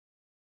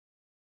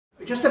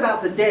Just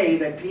about the day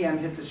that PM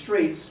hit the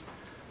streets,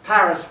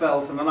 Paris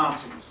fell to the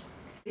Nazis.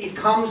 It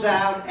comes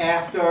out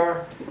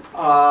after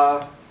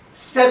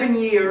 7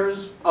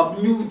 years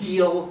of New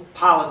Deal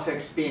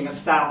politics being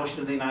established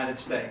in the United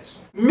States.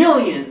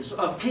 Millions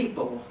of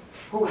people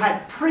who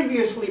had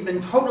previously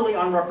been totally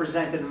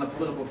unrepresented in the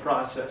political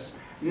process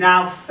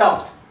now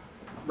felt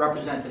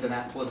represented in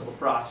that political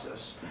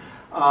process.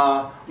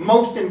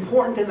 Most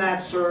important in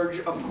that surge,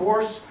 of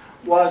course,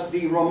 was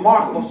the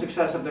remarkable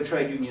success of the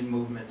trade union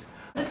movement.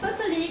 The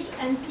Photo League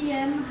and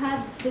PM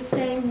had the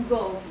same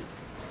goals.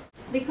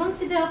 They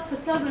considered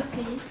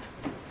photography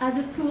as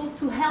a tool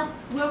to help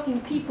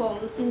working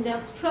people in their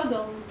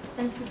struggles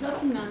and to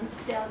document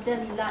their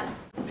daily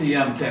lives.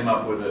 PM came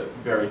up with a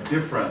very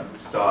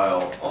different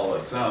style all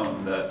its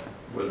own that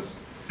was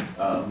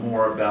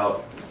more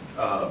about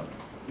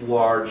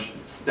large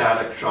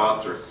static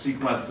shots or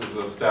sequences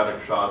of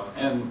static shots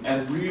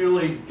and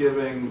really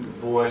giving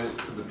voice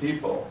to the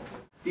people.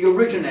 The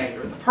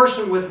originator, the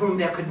person with whom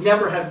there could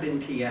never have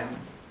been PM,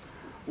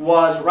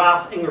 was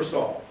Ralph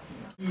Ingersoll.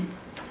 He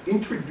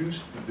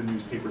introduced the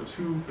newspaper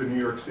to the New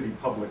York City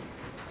public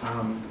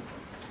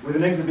with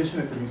an exhibition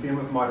at the Museum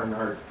of Modern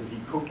Art that he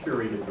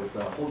co-curated with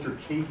Holger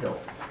Cahill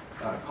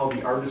called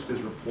The Artist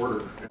as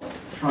Reporter.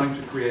 Trying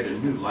to create a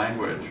new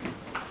language,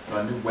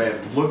 a new way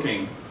of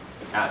looking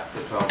at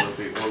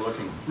photography or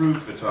looking through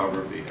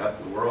photography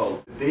at the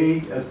world.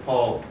 They, as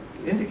Paul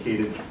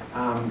indicated,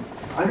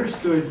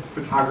 understood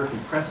photography,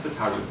 press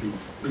photography,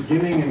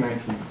 beginning in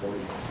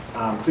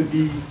 1940, to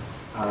be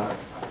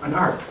an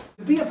art.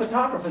 To be a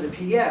photographer, the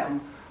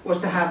PM was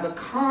to have the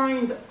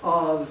kind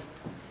of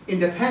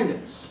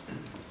independence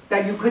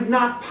that you could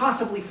not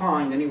possibly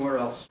find anywhere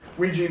else.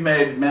 Weegee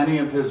made many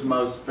of his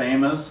most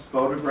famous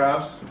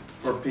photographs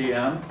for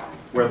PM,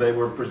 where they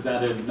were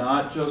presented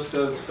not just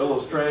as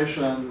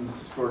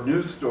illustrations for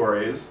news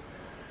stories,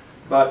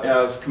 but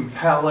as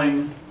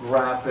compelling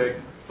graphic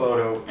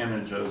photo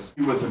images.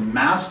 He was a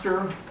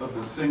master of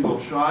the single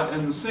shot,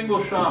 and the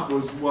single shot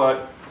was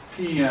what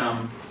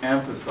PM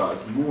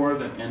emphasized more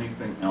than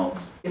anything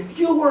else. If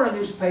you were a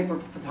newspaper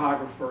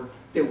photographer,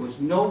 there was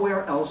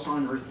nowhere else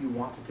on earth you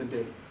wanted to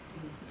be.